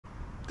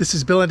This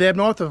is Bill and Deb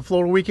North of the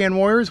Florida Weekend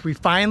Warriors. We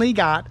finally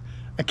got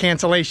a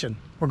cancellation.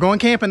 We're going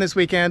camping this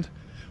weekend.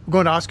 We're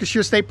going to Oscar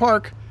Scherer State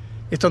Park.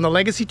 It's on the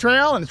Legacy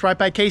Trail and it's right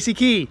by Casey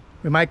Key.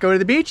 We might go to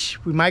the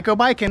beach. We might go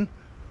biking.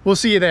 We'll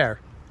see you there.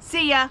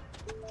 See ya.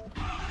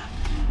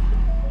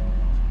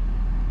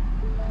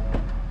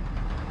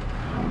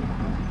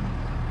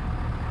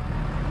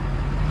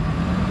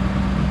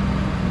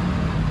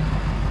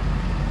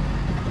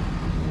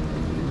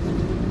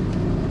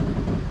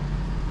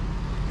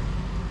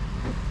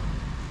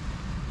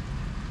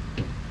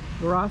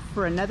 We're off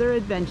for another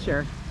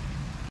adventure.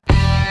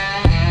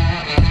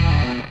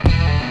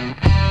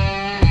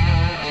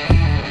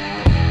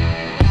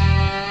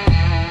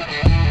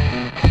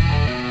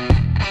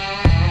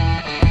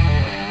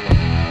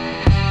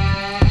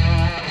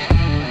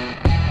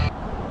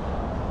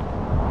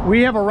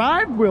 We have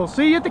arrived. We'll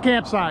see you at the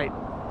campsite.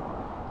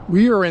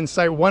 We are in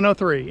site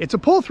 103. It's a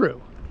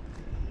pull-through.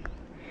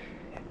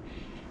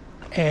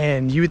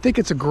 And you would think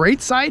it's a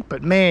great site,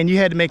 but man, you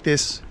had to make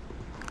this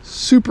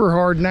super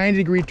hard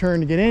 90-degree turn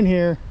to get in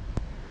here.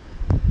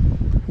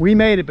 We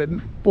made it, but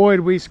boy, did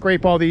we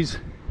scrape all these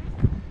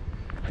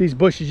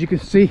bushes. You can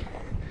see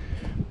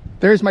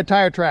there's my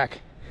tire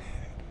track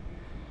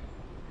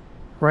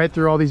right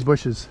through all these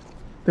bushes.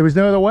 There was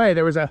no other way.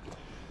 There was a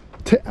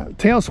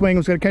tail swing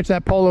was going to catch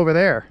that pole over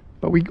there,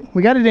 but we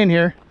got it in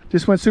here.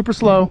 Just went super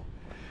slow.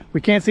 We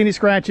can't see any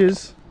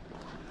scratches.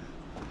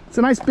 It's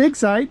a nice big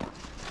site.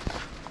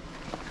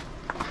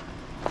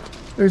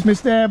 There's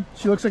Miss Deb.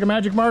 She looks like a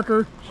magic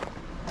marker.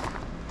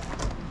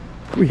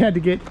 We had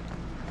to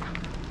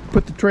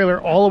put the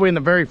trailer all the way in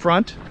the very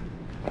front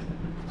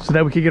so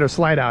that we could get our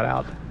slide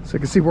out. So you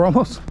can see we're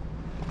almost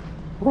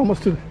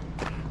to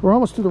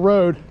the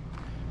road,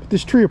 but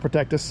this tree will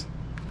protect us.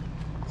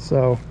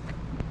 So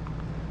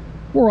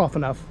we're off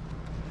enough.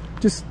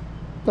 Just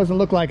doesn't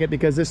look like it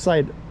because this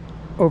side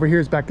over here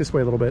is back this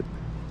way a little bit.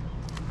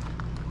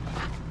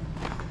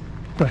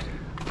 But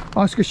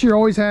Oscar Scherer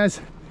always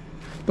has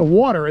the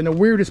water in the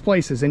weirdest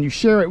places, and you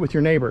share it with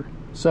your neighbor.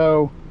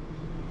 So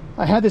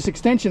I had this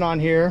extension on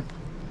here.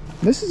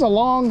 This is a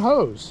long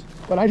hose,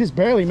 but I just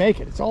barely make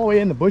it. It's all the way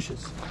in the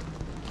bushes,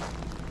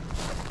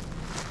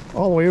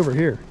 all the way over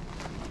here.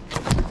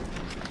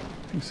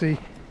 You can see,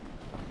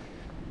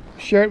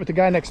 share it with the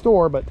guy next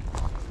door, but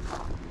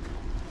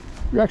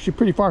you're actually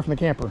pretty far from the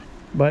camper.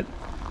 But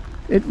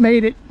it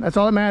made it. That's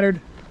all that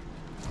mattered.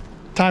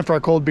 Time for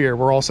our cold beer.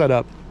 We're all set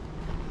up.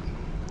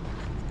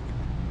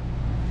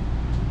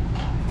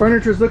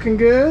 Furniture's looking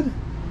good.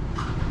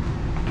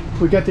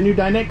 We got the new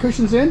dinette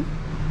cushions in.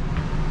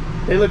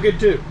 They look good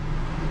too.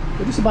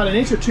 They're just about an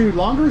inch or two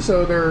longer,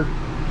 so they're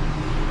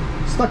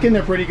stuck in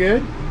there pretty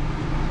good.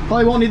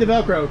 Probably won't need the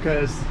Velcro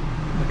because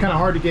they're kind of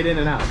hard to get in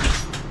and out.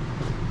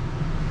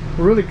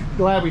 We're really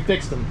glad we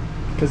fixed them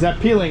because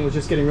that peeling was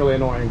just getting really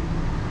annoying.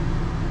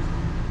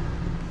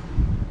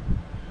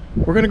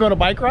 We're gonna go on a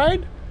bike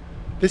ride.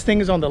 This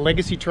thing is on the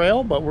Legacy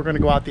Trail, but we're gonna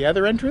go out the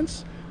other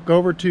entrance, go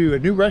over to a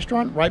new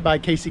restaurant right by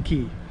Casey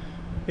Key.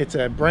 It's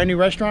a brand new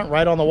restaurant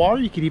right on the water.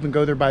 You could even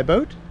go there by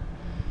boat.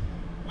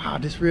 Wow, I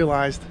just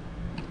realized,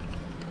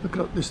 look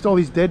at, there's still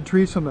these dead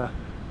trees from the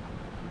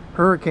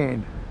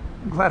hurricane.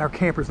 I'm glad our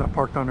camper's not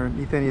parked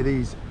underneath any of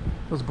these.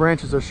 Those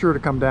branches are sure to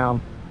come down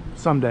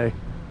someday.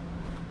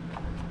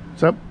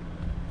 So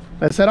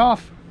let's head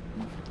off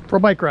for a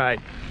bike ride.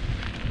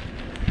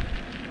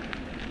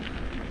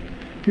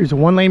 Here's a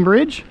one-lane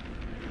bridge.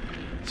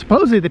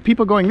 Supposedly the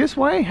people going this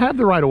way have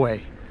the right of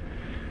way.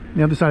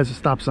 The other side is a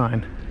stop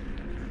sign.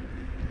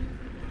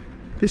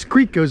 This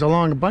creek goes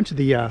along a bunch of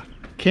the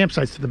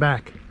campsites to the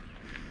back.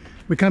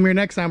 We come here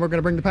next time, we're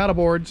gonna bring the paddle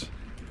boards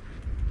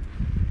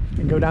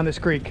and go down this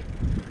creek.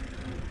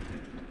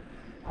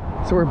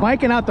 So we're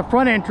biking out the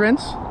front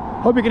entrance.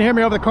 Hope you can hear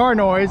me over the car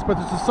noise, but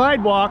there's a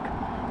sidewalk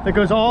that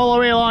goes all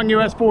the way along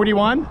US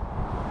 41.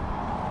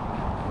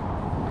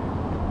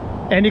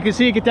 And you can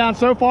see it get down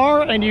so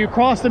far and you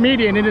cross the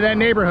median into that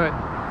neighborhood.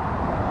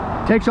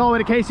 Takes you all the way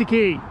to Casey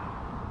Key.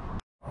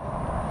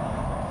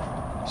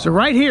 So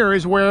right here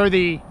is where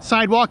the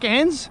sidewalk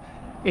ends,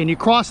 and you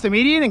cross the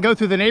median and go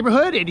through the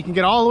neighborhood, and you can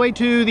get all the way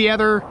to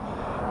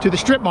the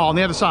strip mall on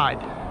the other side.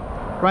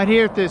 Right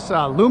here at this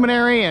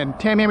Luminary and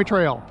Tamiami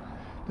Trail.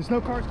 There's no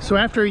cars. So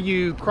after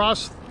you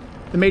cross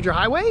the major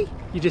highway,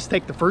 you just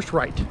take the first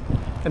right.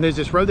 And there's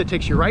this road that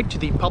takes you right to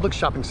the Publix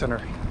shopping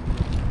center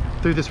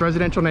through this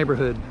residential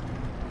neighborhood.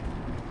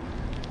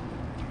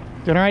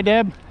 Doing all right,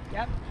 Deb?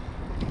 Yep.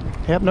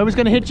 Yep, nobody's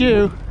gonna hit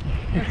you.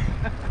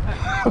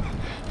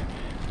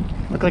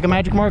 Look like a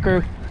magic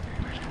marker.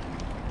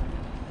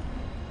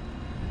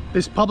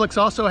 This Publix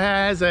also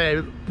has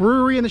a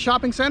brewery in the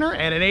shopping center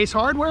and an Ace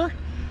Hardware.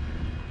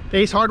 The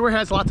Ace Hardware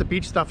has lots of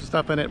beach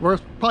stuff in it. We'll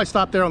probably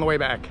stop there on the way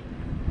back.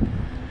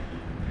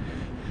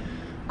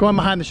 Going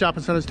behind the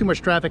shopping center, there's too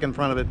much traffic in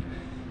front of it.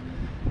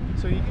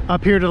 So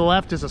up here to the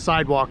left is a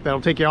sidewalk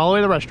that'll take you all the way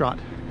to the restaurant.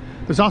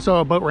 There's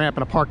also a boat ramp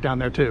and a park down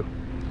there too.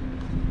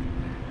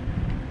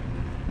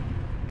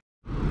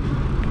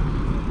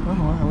 Oh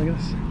wow, look at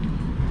this.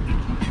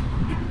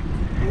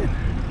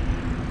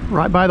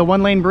 Right by the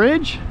one-lane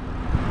bridge.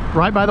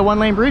 Right by the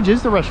one-lane bridge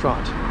is the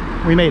restaurant.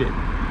 We made it.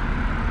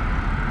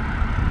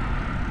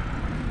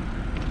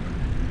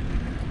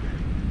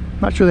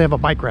 Not sure they have a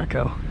bike rack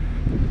though.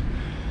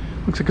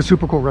 Looks like a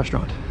super cool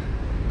restaurant.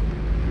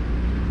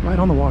 Right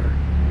on the water.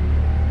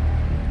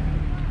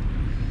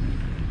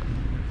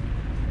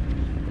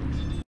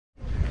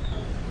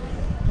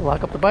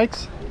 Lock up the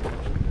bikes.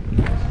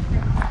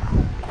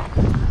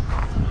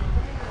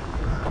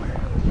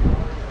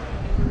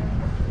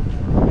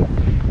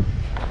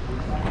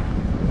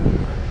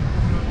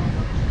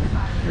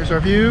 Here's our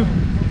view.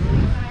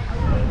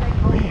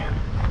 Man.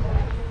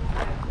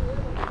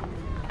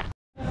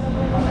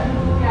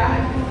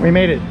 We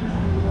made it.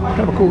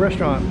 Kind of a cool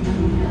restaurant.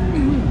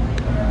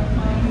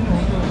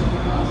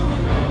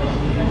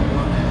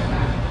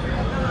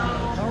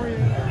 How are you?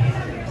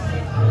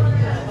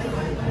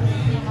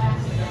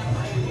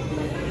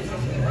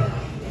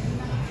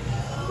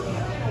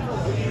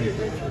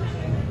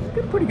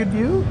 Good, pretty good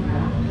view.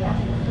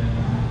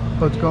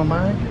 Boats going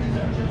by.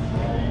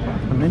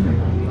 The menu.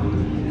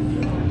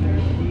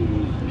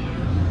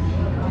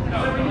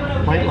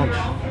 Light lunch.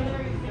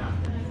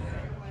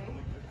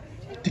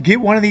 To get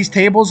one of these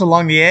tables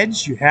along the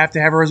edge, you have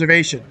to have a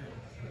reservation.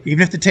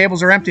 Even if the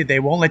tables are empty, they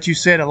won't let you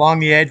sit along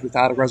the edge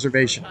without a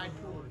reservation.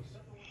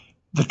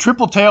 The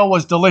triple tail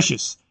was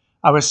delicious.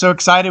 I was so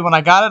excited when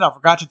I got it, I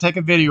forgot to take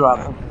a video of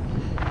it.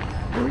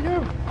 Here we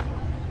go.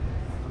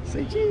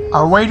 Say cheese.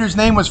 Our waiter's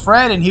name was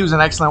Fred, and he was an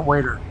excellent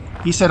waiter.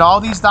 He said all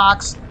these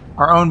docks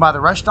are owned by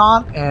the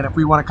restaurant, and if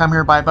we want to come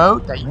here by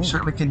boat, that you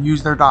certainly can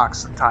use their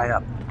docks and tie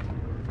up.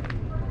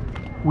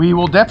 We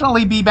will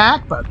definitely be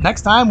back, but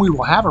next time we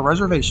will have a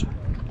reservation.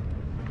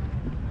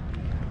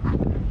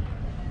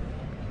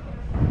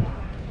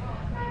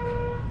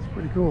 It's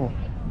pretty cool.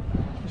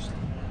 Just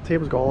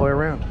tables go all the way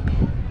around.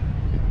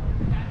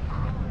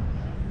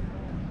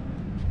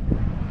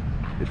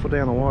 Beautiful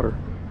day on the water.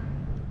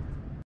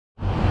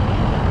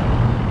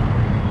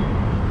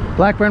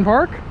 Blackburn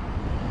Park.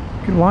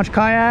 You can launch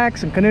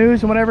kayaks and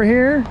canoes and whatever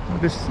here. We'll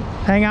just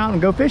hang out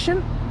and go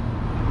fishing.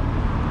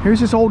 Here's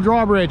this old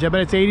drawbridge. I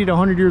bet it's 80 to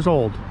 100 years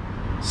old.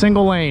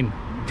 Single lane.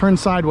 Turns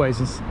sideways.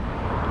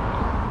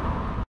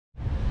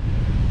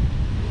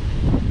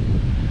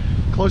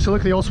 Closer look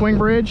at the old swing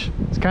bridge.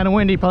 It's kind of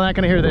windy. Probably not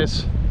going to hear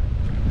this.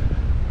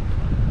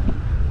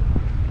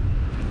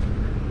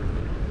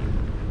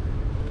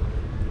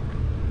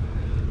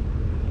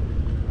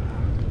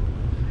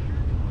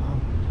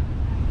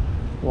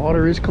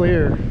 Water is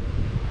clear.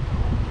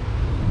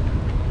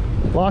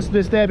 Lost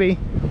Miss Debbie.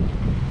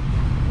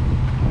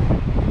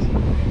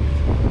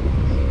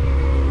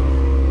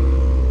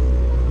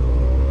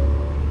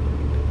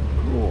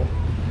 Cool.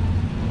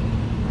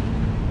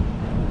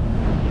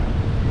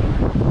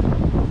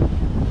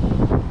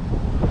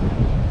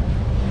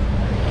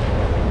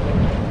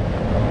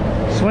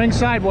 Swing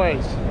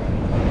sideways.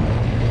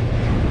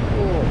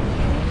 Cool.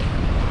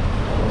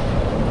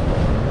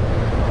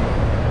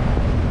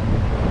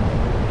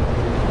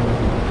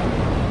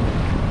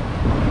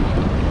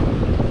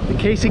 The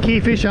Casey Key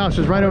Fish House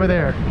is right over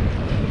there.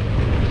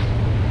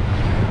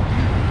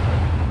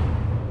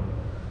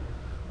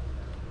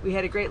 We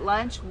had a great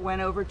lunch,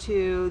 went over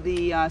to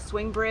the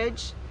swing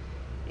bridge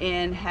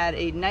and had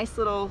a nice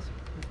little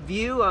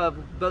view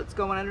of boats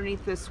going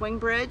underneath the swing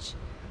bridge.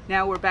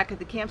 Now we're back at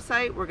the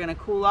campsite. We're going to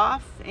cool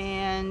off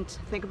and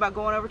think about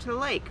going over to the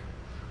lake.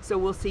 So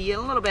we'll see you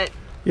in a little bit.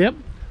 Yep.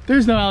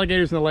 There's no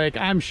alligators in the lake,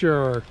 I'm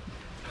sure.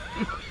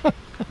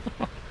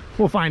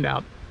 We'll find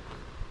out.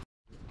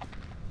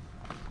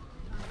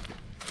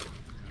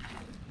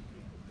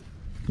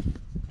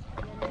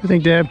 What do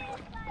you think, Deb?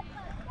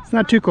 It's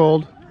not too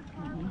cold.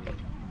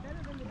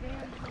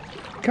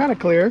 Kind of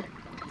clear.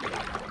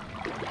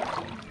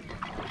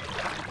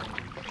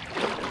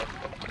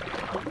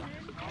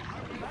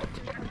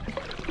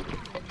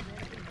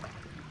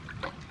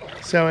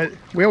 So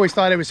we always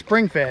thought it was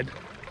spring fed.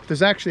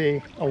 There's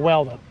actually a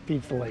well that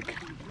feeds the lake.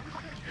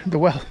 The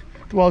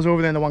well's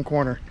over there in the one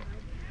corner.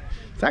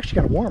 It's actually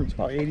kind of warm. It's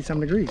probably 80 some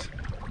degrees.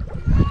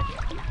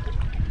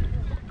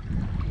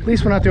 At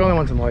least we're not the only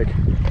ones in the lake.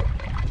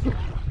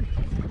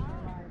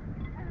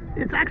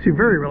 It's actually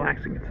very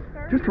relaxing.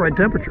 It's just the right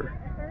temperature.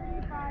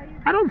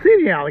 I don't see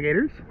any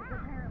alligators.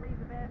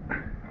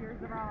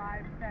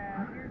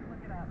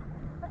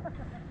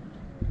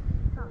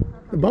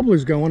 The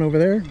bubbler's going over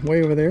there,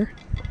 way over there.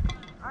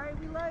 Alright,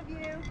 we love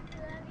you.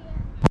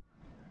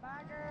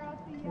 Bye, girl.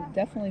 See ya. There's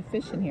definitely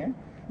fish in here.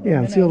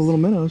 Yeah, I see all the little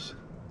minnows.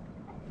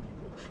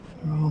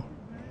 Well,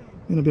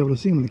 you're not be able to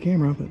see them on the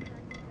camera, but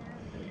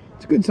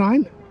it's a good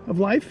sign of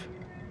life.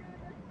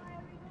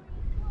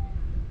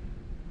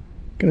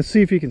 Gonna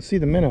see if you can see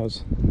the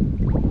minnows.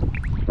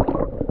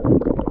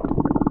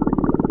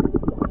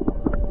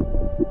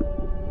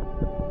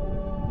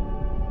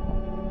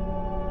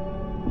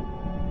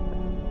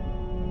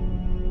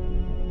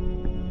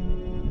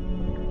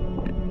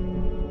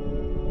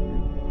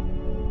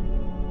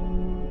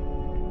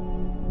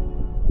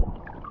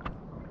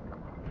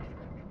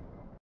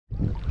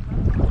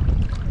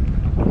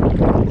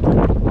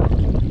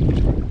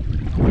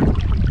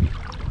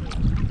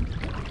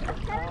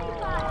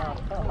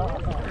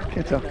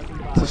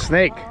 It's a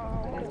snake.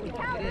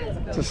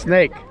 It's a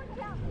snake.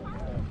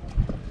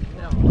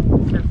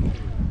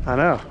 I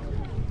know.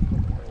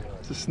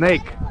 It's a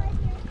snake.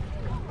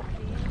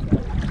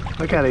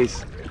 Look at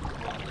these.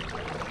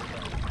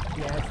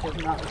 Yeah, it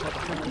does not look like a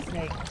friendly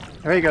snake.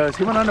 There he goes.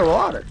 He went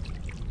underwater.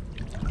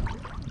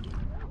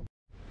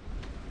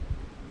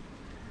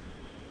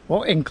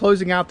 Well, in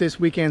closing out this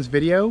weekend's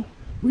video,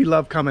 we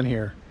love coming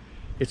here.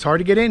 It's hard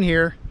to get in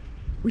here.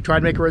 We tried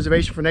to make a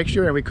reservation for next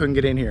year and we couldn't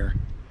get in here.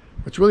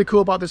 What's really cool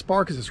about this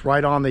park is it's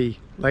right on the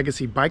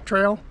Legacy bike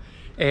trail,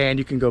 and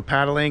you can go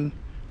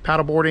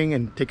paddleboarding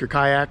and take your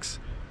kayaks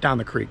down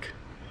the creek.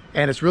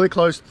 And it's really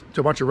close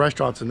to a bunch of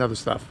restaurants and other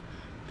stuff.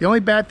 The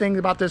only bad thing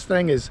about this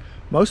thing is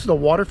most of the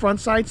waterfront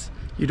sites,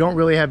 you don't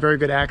really have very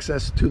good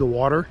access to the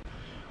water.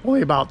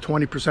 Only about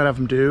 20% of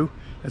them do,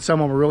 and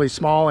some of them are really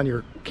small and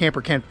your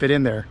camper can't fit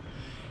in there.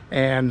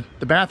 And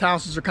the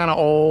bathhouses are kind of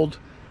old,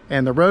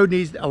 and the road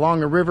along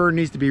the river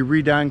needs to be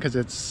redone because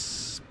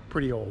it's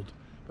pretty old.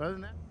 But other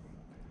than that.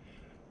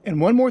 And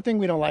one more thing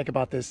we don't like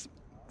about this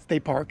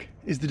state park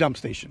is the dump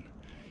station.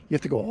 You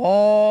have to go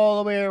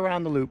all the way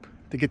around the loop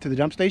to get to the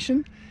dump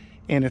station.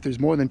 And if there's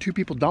more than 2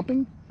 people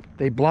dumping,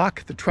 they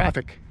block the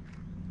traffic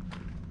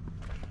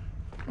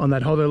on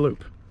that whole other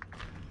loop.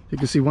 You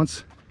can see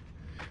once,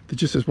 there's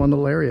just this one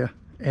little area.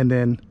 And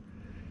then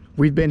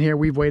we've been here,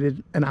 we've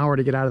waited an hour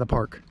to get out of the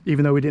park,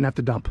 even though we didn't have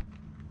to dump.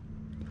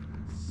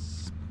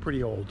 It's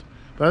pretty old.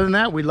 But other than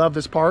that, we love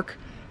this park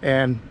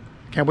and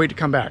can't wait to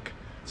come back.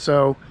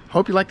 So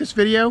hope you like this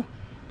video.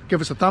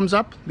 Give us a thumbs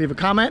up, leave a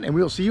comment, and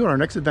we'll see you on our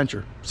next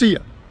adventure. See ya.